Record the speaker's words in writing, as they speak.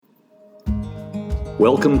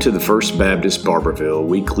Welcome to the First Baptist Barberville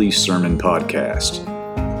weekly sermon podcast.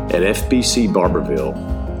 At FBC Barberville,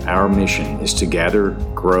 our mission is to gather,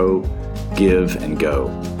 grow, give, and go.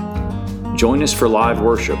 Join us for live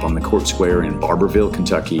worship on the Court Square in Barberville,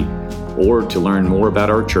 Kentucky, or to learn more about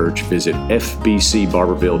our church, visit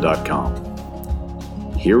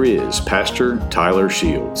fbcbarberville.com. Here is Pastor Tyler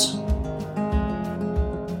Shields.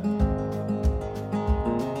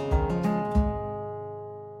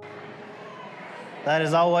 That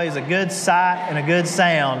is always a good sight and a good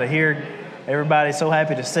sound to hear everybody so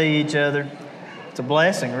happy to see each other. It's a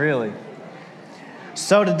blessing, really.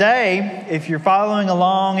 So today, if you're following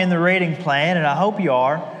along in the reading plan, and I hope you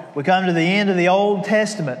are, we come to the end of the Old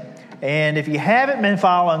Testament. And if you haven't been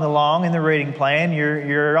following along in the reading plan,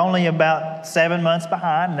 you're only about 7 months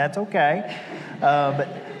behind, and that's okay.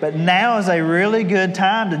 But now is a really good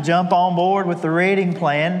time to jump on board with the reading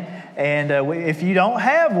plan. And if you don't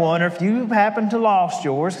have one, or if you happen to lost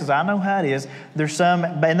yours, because I know how it is, there's some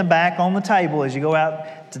in the back on the table as you go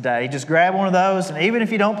out today. Just grab one of those, and even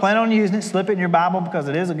if you don't plan on using it, slip it in your Bible, because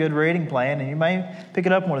it is a good reading plan, and you may pick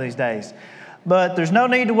it up one of these days. But there's no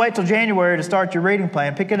need to wait till January to start your reading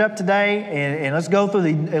plan. Pick it up today, and let's go through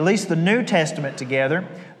at least the New Testament together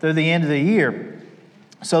through the end of the year.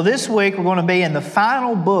 So this week we're going to be in the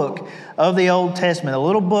final book of the Old Testament, a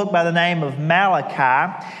little book by the name of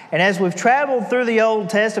Malachi. And as we've traveled through the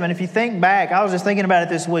Old Testament, if you think back, I was just thinking about it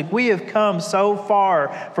this week, we have come so far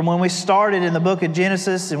from when we started in the book of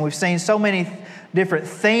Genesis, and we've seen so many different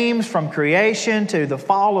themes from creation to the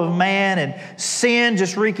fall of man and sin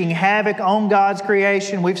just wreaking havoc on God's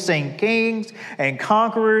creation. We've seen kings and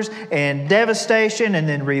conquerors and devastation and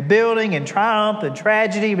then rebuilding and triumph and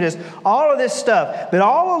tragedy, but just all of this stuff. But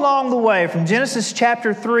all along the way, from Genesis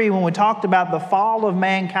chapter 3, when we talked about the fall of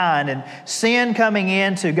mankind and sin coming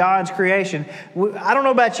into God's creation, I don't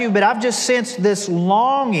know about you, but I've just sensed this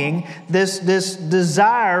longing, this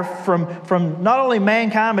desire from not only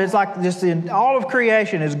mankind, but it's like just all of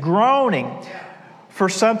creation is groaning for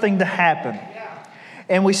something to happen.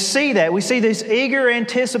 And we see that. We see this eager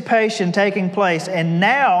anticipation taking place. And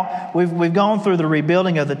now we've gone through the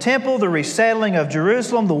rebuilding of the temple, the resettling of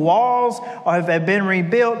Jerusalem, the walls have been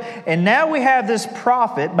rebuilt. And now we have this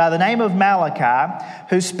prophet by the name of Malachi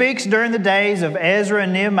who speaks during the days of Ezra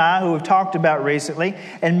and Nehemiah, who we've talked about recently.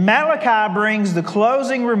 And Malachi brings the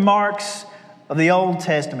closing remarks of the Old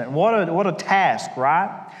Testament. What a task,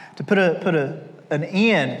 right? To put an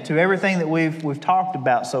end to everything that we've talked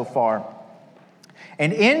about so far.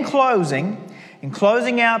 And in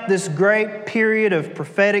closing out this great period of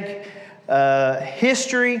prophetic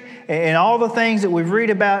history and all the things that we've read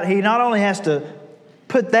about, he not only has to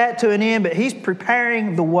put that to an end, but he's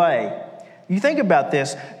preparing the way. You think about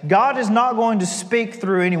this. God is not going to speak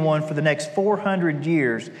through anyone for the next 400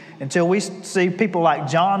 years until we see people like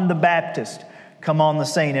John the Baptist come on the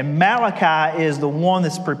scene. And Malachi is the one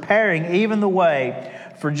that's preparing even the way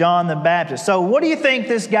for John the Baptist. So what do you think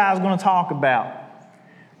this guy is going to talk about?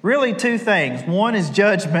 Really two things. One is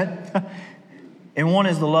judgment, and one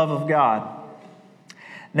is the love of God.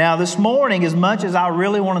 Now this morning, as much as I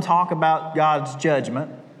really want to talk about God's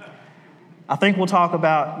judgment, I think we'll talk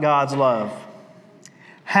about God's love.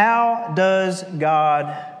 How does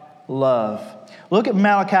God love? Look at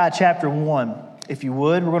Malachi chapter 1. If you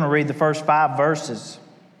would, we're going to read the first 5 verses.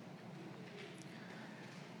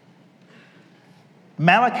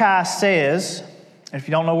 Malachi says, and if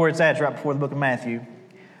you don't know where it's at, it's right before the book of Matthew.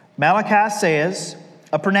 Malachi says,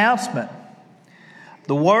 a pronouncement.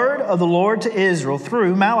 The word of the Lord to Israel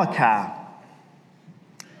through Malachi.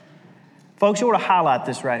 Folks, you want to highlight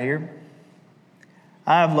this right here.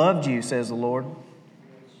 I have loved you, says the Lord.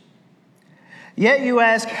 Yet you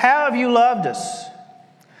ask, how have you loved us?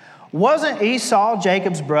 Wasn't Esau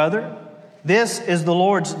Jacob's brother? This is the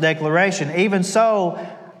Lord's declaration. Even so,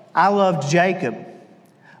 I loved Jacob,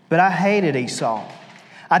 but I hated Esau.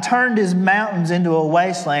 I turned his mountains into a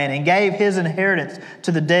wasteland and gave his inheritance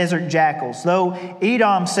to the desert jackals. Though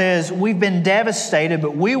Edom says, we've been devastated,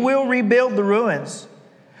 but we will rebuild the ruins.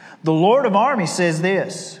 The Lord of armies says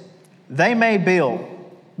this, they may build,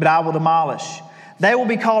 but I will demolish. They will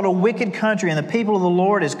be called a wicked country, and the people of the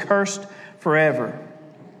Lord is cursed forever.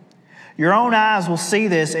 Your own eyes will see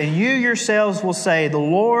this, and you yourselves will say, the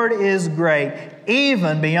Lord is great,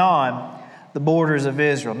 even beyond the borders of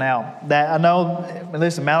Israel. Now, that I know,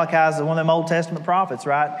 listen, Malachi is one of them Old Testament prophets,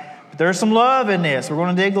 right? But there's some love in this. We're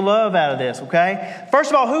going to dig the love out of this, okay? First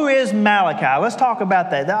of all, who is Malachi? Let's talk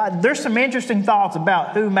about that. There's some interesting thoughts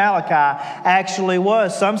about who Malachi actually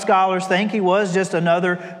was. Some scholars think he was just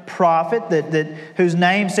another prophet whose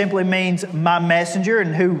name simply means my messenger,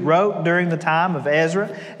 and who wrote during the time of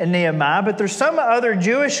Ezra and Nehemiah. But there's some other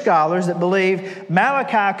Jewish scholars that believe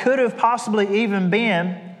Malachi could have possibly even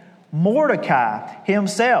been Mordecai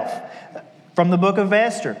himself from the book of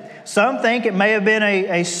Esther. Some think it may have been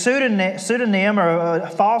a pseudonym or a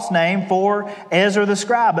false name for Ezra the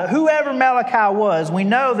scribe. But whoever Malachi was, we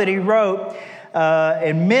know that he wrote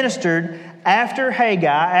and ministered after Haggai,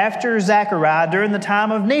 after Zechariah, during the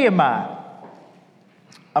time of Nehemiah.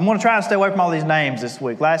 I'm going to try to stay away from all these names this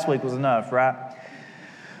week. Last week was enough, right?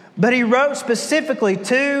 But he wrote specifically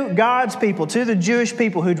to God's people, to the Jewish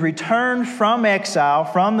people who'd returned from exile,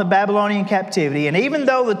 from the Babylonian captivity. And even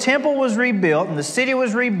though the temple was rebuilt and the city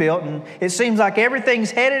was rebuilt, and it seems like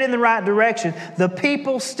everything's headed in the right direction, the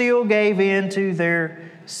people still gave in to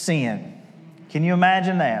their sin. Can you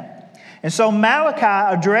imagine that? And so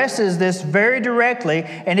Malachi addresses this very directly.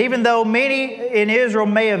 And even though many in Israel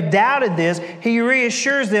may have doubted this, he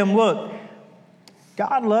reassures them, look,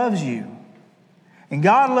 God loves you. And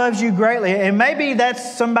God loves you greatly. And maybe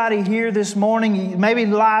that's somebody here this morning. Maybe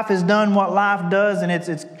life has done what life does, and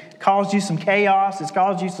it's caused you some chaos. It's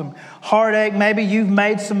caused you some heartache. Maybe you've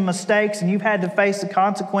made some mistakes and you've had to face the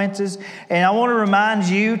consequences. And I want to remind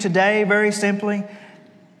you today, very simply,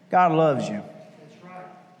 God loves you. That's right.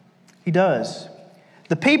 He does.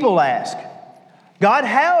 The people ask, God,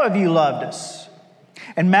 how have you loved us?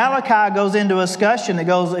 And Malachi goes into a discussion that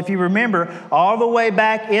goes, if you remember, all the way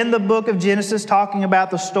back in the book of Genesis, talking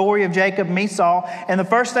about the story of Jacob and Esau. And the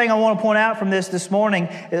first thing I want to point out from this morning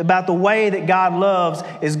about the way that God loves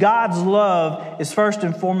is God's love is first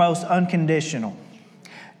and foremost unconditional.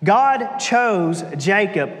 God chose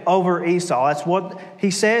Jacob over Esau. That's what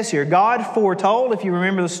he says here. God foretold, if you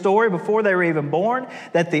remember the story, before they were even born,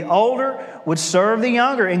 that the older would serve the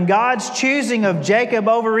younger. And God's choosing of Jacob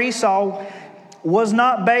over Esau was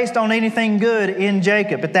not based on anything good in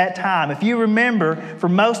Jacob at that time. If you remember, for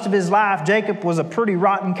most of his life, Jacob was a pretty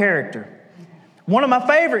rotten character. One of my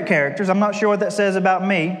favorite characters. I'm not sure what that says about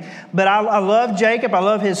me, but I love Jacob. I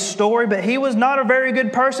love his story, but he was not a very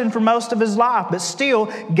good person for most of his life. But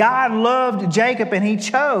still, God loved Jacob, and he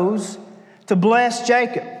chose to bless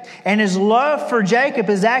Jacob. And his love for Jacob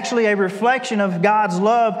is actually a reflection of God's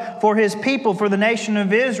love for his people, for the nation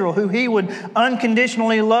of Israel, who he would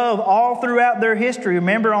unconditionally love all throughout their history.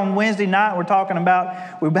 Remember on Wednesday night we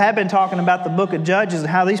have been talking about the book of Judges and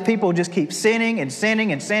how these people just keep sinning and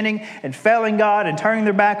sinning and sinning and failing God and turning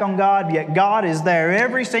their back on God, yet God is there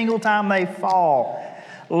every single time they fall,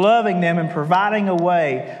 loving them and providing a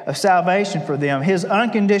way of salvation for them. His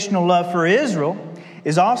unconditional love for Israel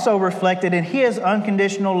is also reflected in His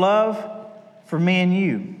unconditional love for me and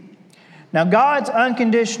you. Now, God's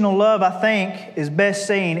unconditional love, I think, is best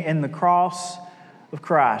seen in the cross of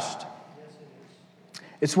Christ.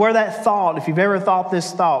 It's where that thought, if you've ever thought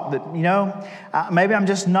this thought, that, maybe I'm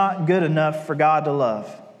just not good enough for God to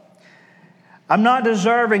love. I'm not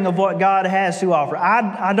deserving of what God has to offer.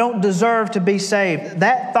 I don't deserve to be saved.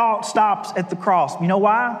 That thought stops at the cross. You know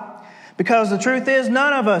why? Because the truth is,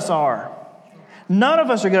 none of us are. None of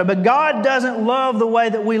us are good, but God doesn't love the way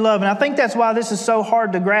that we love. And I think that's why this is so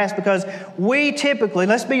hard to grasp, because we typically,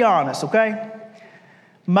 let's be honest, okay?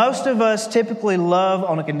 Most of us typically love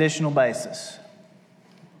on a conditional basis.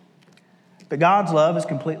 But God's love is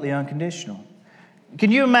completely unconditional.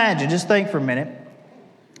 Can you imagine, just think for a minute,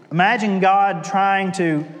 imagine God trying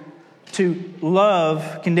to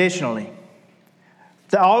love conditionally.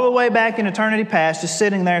 All the way back in eternity past, just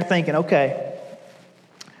sitting there thinking, okay,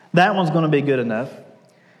 that one's going to be good enough.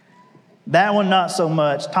 That one, not so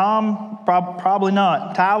much. Tom, probably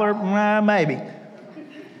not. Tyler, maybe.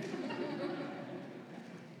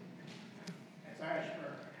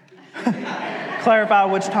 Clarify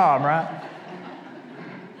which Tom, right?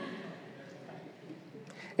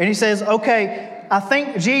 And he says, okay, I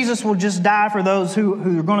think Jesus will just die for those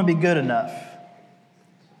who are going to be good enough.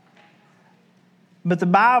 But the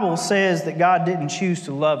Bible says that God didn't choose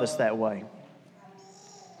to love us that way.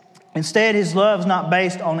 Instead, His love's not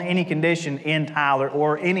based on any condition in Tyler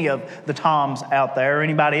or any of the Toms out there or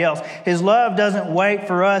anybody else. His love doesn't wait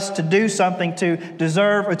for us to do something to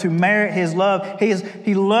deserve or to merit His love.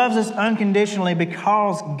 He loves us unconditionally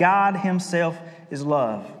because God Himself is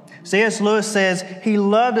love. C.S. Lewis says, He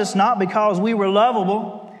loved us not because we were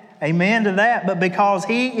lovable, amen to that, but because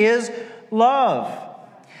He is love.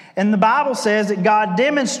 And the Bible says that God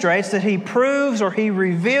demonstrates, that He proves or He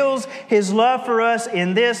reveals His love for us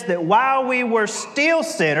in this, that while we were still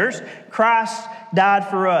sinners, Christ died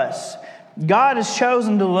for us. God has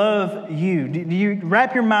chosen to love you. Do you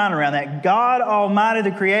wrap your mind around that? God Almighty,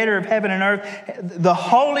 the Creator of heaven and earth, the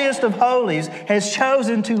holiest of holies, has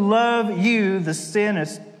chosen to love you, the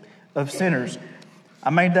sinnest of sinners. I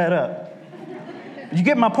made that up. You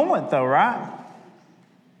get my point, though, right?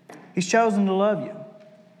 He's chosen to love you.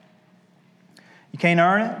 You can't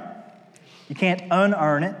earn it. You can't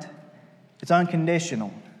unearn it. It's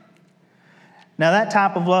unconditional. Now, that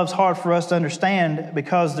type of love is hard for us to understand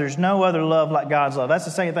because there's no other love like God's love. That's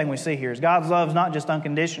the second thing we see here, is God's love is not just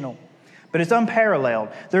unconditional, but it's unparalleled.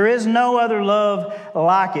 There is no other love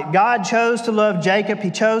like it. God chose to love Jacob. He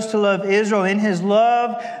chose to love Israel. In His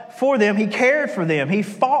love for them, He cared for them. He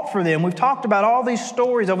fought for them. We've talked about all these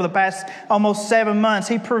stories over the past almost 7 months.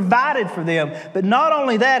 He provided for them. But not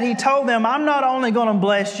only that, He told them, I'm not only going to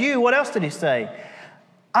bless you. What else did He say?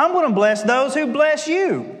 I'm going to bless those who bless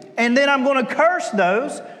you. And then I'm going to curse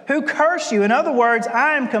those who curse you. In other words,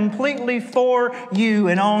 I am completely for you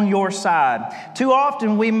and on your side. Too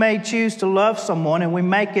often we may choose to love someone and we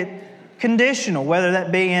make it conditional, whether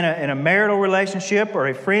that be in a marital relationship or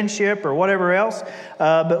a friendship or whatever else.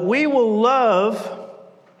 But we will love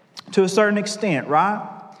to a certain extent,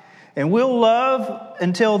 right? And we'll love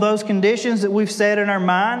until those conditions that we've set in our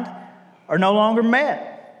mind are no longer met.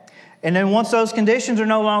 And then once those conditions are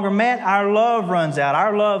no longer met, our love runs out.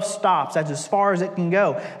 Our love stops. That's as far as it can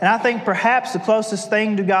go. And I think perhaps the closest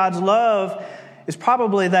thing to God's love is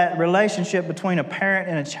probably that relationship between a parent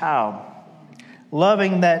and a child.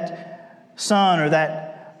 Loving that son or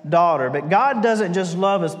that daughter. But God doesn't just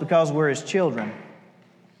love us because we're His children.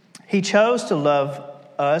 He chose to love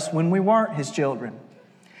us when we weren't His children.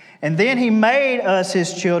 And then He made us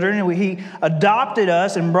His children, and He adopted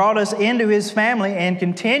us and brought us into His family and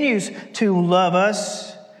continues to love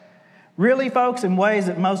us, really, folks, in ways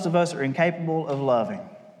that most of us are incapable of loving,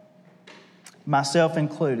 myself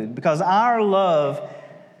included. Because our love,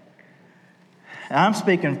 and I'm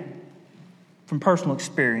speaking from personal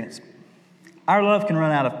experience, our love can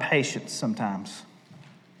run out of patience sometimes.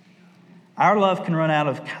 Our love can run out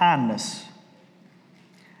of kindness.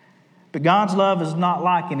 But God's love is not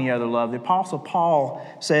like any other love. The Apostle Paul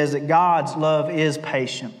says that God's love is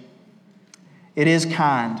patient. It is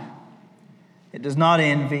kind. It does not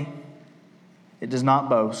envy. It does not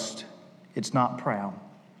boast. It's not proud.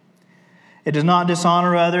 It does not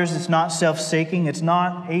dishonor others. It's not self-seeking. It's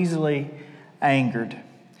not easily angered.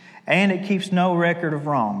 And it keeps no record of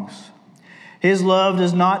wrongs. His love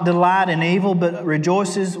does not delight in evil, but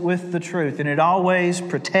rejoices with the truth. And it always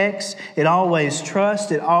protects, it always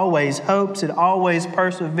trusts, it always hopes, it always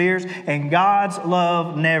perseveres. And God's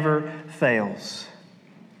love never fails.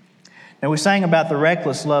 Now, we sang about the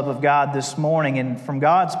reckless love of God this morning. And from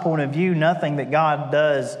God's point of view, nothing that God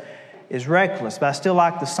does is reckless. But I still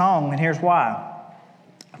like the song, and here's why.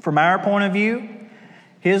 From our point of view,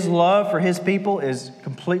 His love for His people is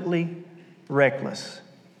completely reckless.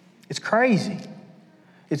 It's crazy.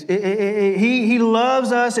 He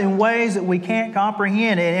loves us in ways that we can't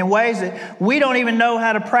comprehend, in ways that we don't even know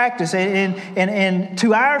how to practice. And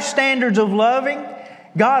to our standards of loving,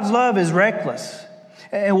 God's love is reckless.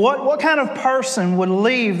 And what kind of person would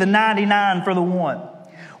leave the 99 for the one?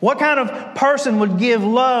 What kind of person would give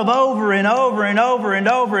love over and over and over and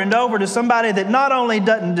over and over to somebody that not only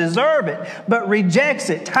doesn't deserve it, but rejects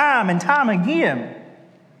it time and time again?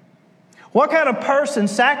 What kind of person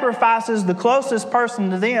sacrifices the closest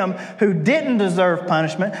person to them who didn't deserve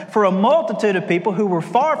punishment for a multitude of people who were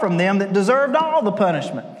far from them that deserved all the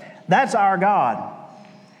punishment? That's our God.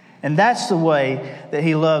 And that's the way that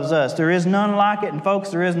He loves us. There is none like it, and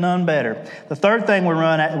folks, there is none better. The third thing we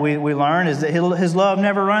learn is that His love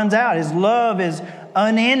never runs out. His love is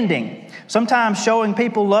unending. Sometimes showing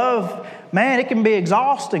people love, man, it can be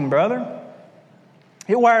exhausting, brother.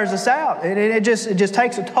 It wears us out. It just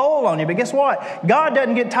takes a toll on you. But guess what? God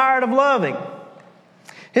doesn't get tired of loving.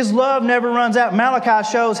 His love never runs out. Malachi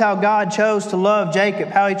shows how God chose to love Jacob,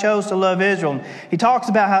 how He chose to love Israel. He talks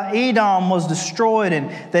about how Edom was destroyed, and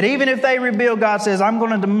that even if they rebuild, God says, I'm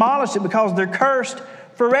going to demolish it because they're cursed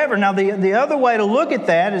forever. Now, the other way to look at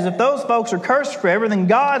that is if those folks are cursed forever, then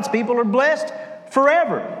God's people are blessed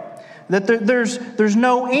forever. That there's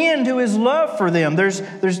no end to His love for them. There's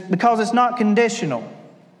because it's not conditional.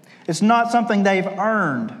 It's not something they've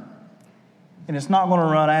earned. And it's not going to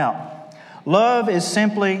run out. Love is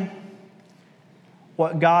simply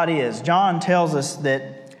what God is. John tells us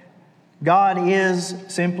that God is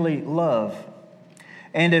simply love.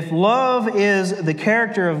 And if love is the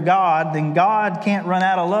character of God, then God can't run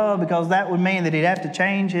out of love, because that would mean that He'd have to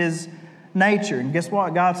change His nature. And guess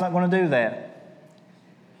what? God's not going to do that.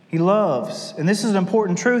 He loves. And this is an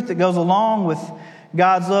important truth that goes along with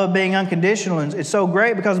God's love being unconditional. And it's so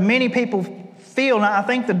great because many people feel, and I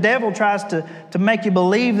think the devil tries to make you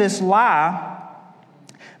believe this lie.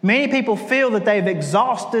 Many people feel that they've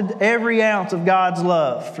exhausted every ounce of God's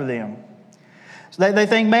love for them. So they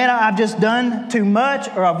think, man, I've just done too much,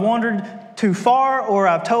 or I've wandered too far, or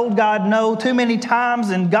I've told God no too many times,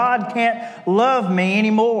 and God can't love me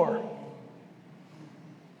anymore.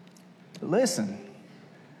 But listen,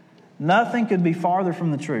 nothing could be farther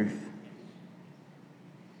from the truth.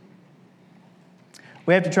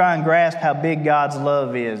 We have to try and grasp how big God's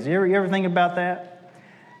love is. You ever think about that?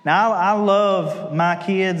 Now, I love my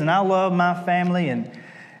kids and I love my family, and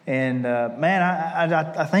man,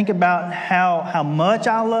 I think about how much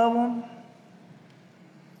I love them,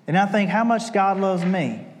 and I think how much God loves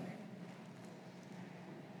me.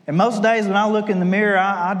 And most days when I look in the mirror,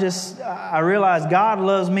 I realize God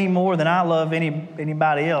loves me more than I love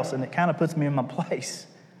anybody else, and it kind of puts me in my place.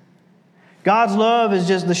 God's love is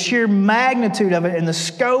just the sheer magnitude of it, and the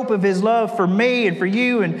scope of His love for me and for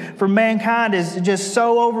you and for mankind is just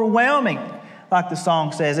so overwhelming, like the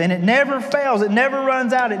song says. And it never fails. It never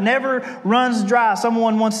runs out. It never runs dry.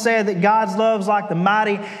 Someone once said that God's love is like the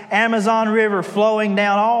mighty Amazon River flowing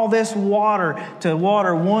down all this water to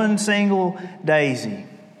water one single daisy.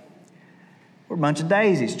 We're a bunch of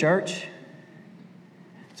daisies, church.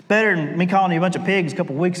 It's better than me calling you a bunch of pigs a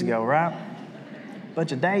couple weeks ago, right? A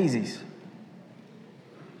bunch of daisies.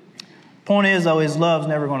 Point is, though, His love's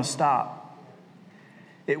never going to stop.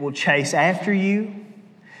 It will chase after you.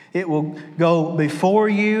 It will go before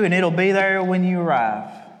you, and it'll be there when you arrive.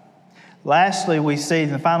 Lastly, we see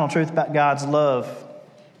the final truth about God's love.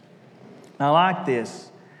 And I like this,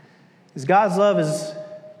 is God's love is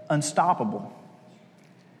unstoppable.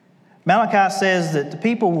 Malachi says that the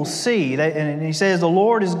people will see, and he says the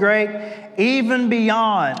Lord is great even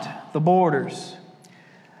beyond the borders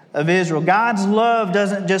of Israel. God's love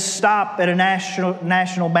doesn't just stop at a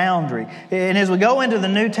national boundary. And as we go into the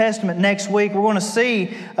New Testament next week, we're going to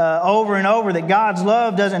see over and over that God's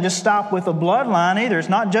love doesn't just stop with a bloodline either. It's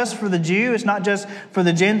not just for the Jew. It's not just for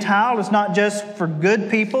the Gentile. It's not just for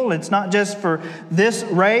good people. It's not just for this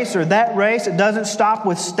race or that race. It doesn't stop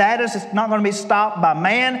with status. It's not going to be stopped by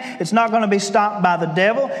man. It's not going to be stopped by the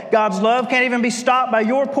devil. God's love can't even be stopped by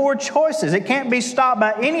your poor choices. It can't be stopped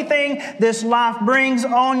by anything this life brings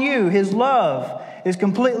on you. His love is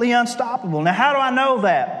completely unstoppable. Now, how do I know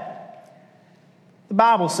that? The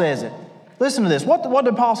Bible says it. Listen to this. What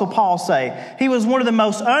did Apostle Paul say? He was one of the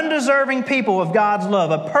most undeserving people of God's love,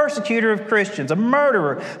 a persecutor of Christians, a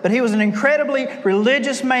murderer, but he was an incredibly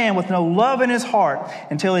religious man with no love in his heart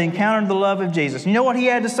until he encountered the love of Jesus. You know what he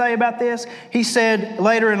had to say about this? He said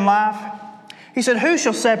later in life, he said, "Who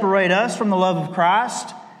shall separate us from the love of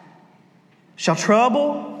Christ? Shall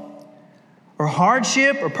trouble or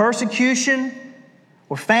hardship or persecution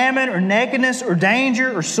or famine or nakedness or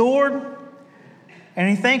danger or sword?" And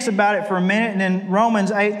he thinks about it for a minute, and in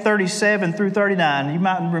Romans 8:37 through 39, you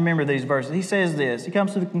might remember these verses. He says this. He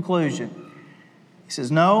comes to the conclusion. He says,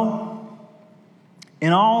 "No,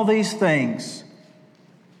 in all these things,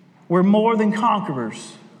 we're more than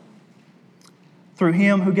conquerors through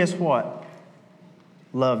Him who, guess what?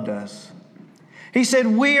 Loved us." He said,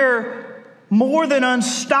 "We are more than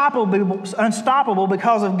unstoppable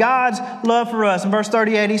because of God's love for us." In verse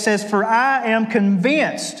 38, he says, "For I am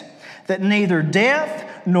convinced that neither death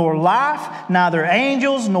nor life, neither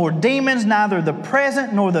angels nor demons, neither the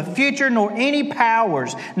present nor the future, nor any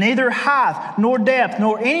powers, neither height nor depth,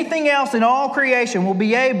 nor anything else in all creation will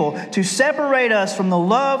be able to separate us from the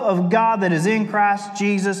love of God that is in Christ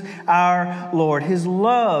Jesus our Lord." His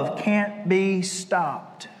love can't be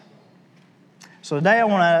stopped. So today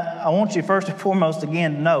I want you first and foremost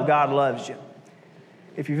again to know God loves you.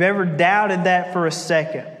 If you've ever doubted that for a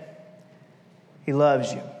second, He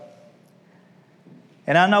loves you.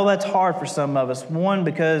 And I know that's hard for some of us. One,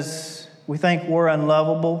 because we think we're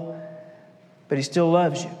unlovable, but He still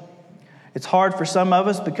loves you. It's hard for some of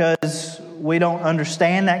us because we don't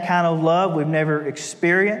understand that kind of love. We've never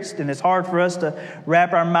experienced, and it's hard for us to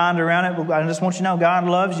wrap our mind around it. But I just want you to know God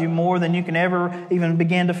loves you more than you can ever even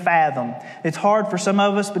begin to fathom. It's hard for some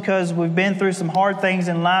of us because we've been through some hard things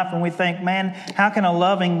in life, and we think, man, how can a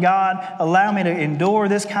loving God allow me to endure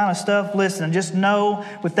this kind of stuff? Listen, just know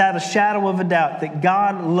without a shadow of a doubt that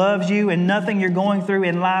God loves you, and nothing you're going through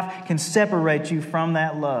in life can separate you from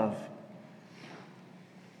that love.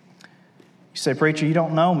 You say, "Preacher, you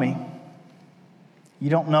don't know me. You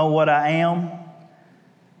don't know what I am.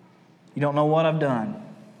 You don't know what I've done.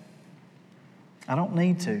 I don't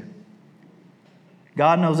need to.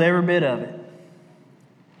 God knows every bit of it.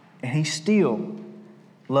 And He still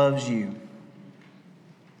loves you.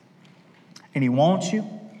 And He wants you.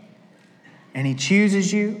 And He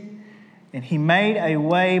chooses you. And He made a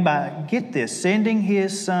way by, get this, sending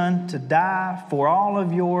His Son to die for all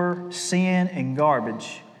of your sin and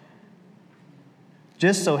garbage.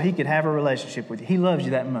 Just so He could have a relationship with you. He loves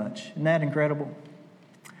you that much. Isn't that incredible?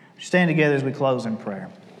 Stand together as we close in prayer.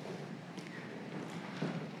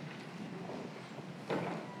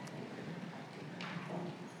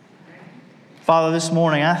 Father, this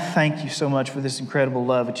morning I thank You so much for this incredible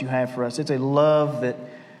love that You have for us. It's a love that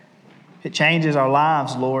it changes our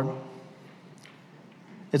lives, Lord.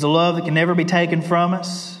 It's a love that can never be taken from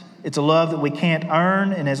us. It's a love that we can't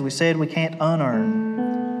earn, and as we said, we can't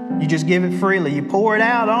unearn. You just give it freely. You pour it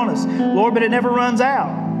out on us, Lord, but it never runs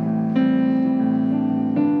out.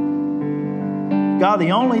 God,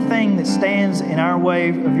 the only thing that stands in our way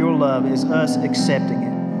of Your love is us accepting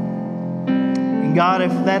it. And God,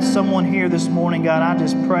 if that's someone here this morning, God, I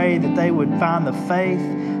just pray that they would find the faith,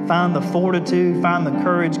 find the fortitude, find the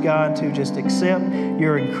courage, God, to just accept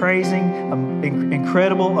Your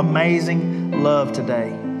incredible, amazing love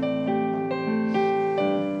today.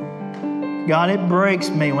 God, it breaks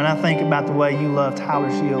me when I think about the way You love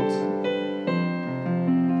Tyler Shields.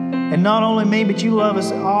 And not only me, but You love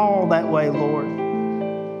us all that way, Lord.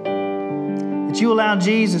 That You allowed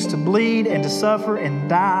Jesus to bleed and to suffer and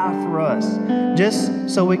die for us, just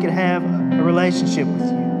so we could have a relationship with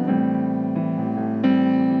You.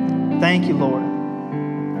 Thank You, Lord.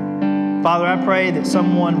 Father, I pray that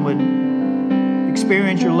someone would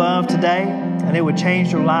experience Your love today and it would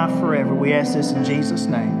change their life forever. We ask this in Jesus'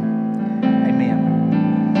 name. Amen.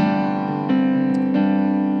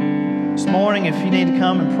 This morning, if you need to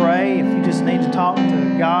come and pray, if you just need to talk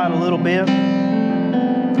to God a little bit,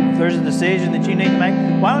 if there's a decision that you need to make,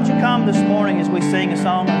 why don't you come this morning as we sing a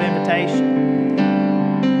song of invitation?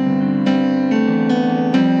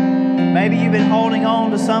 Maybe you've been holding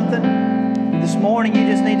on to something. This morning you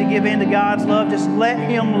just need to give in to God's love. Just let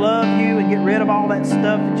Him love you and get rid of all that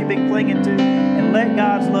stuff that you've been clinging to, and let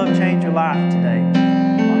God's love change your life today.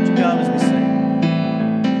 Why don't you come as we sing?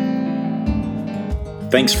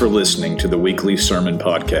 Thanks for listening to the weekly sermon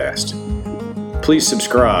podcast. Please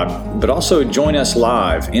subscribe, but also join us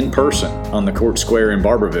live in person on the Court Square in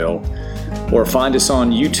Barbourville, or find us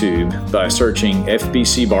on YouTube by searching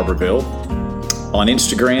FBC Barbourville, on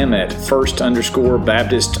Instagram at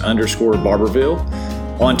first_Baptist_Barbourville,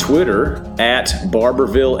 on Twitter at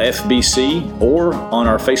BarbourvilleFBC, or on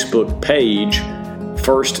our Facebook page,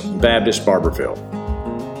 First Baptist Barbourville.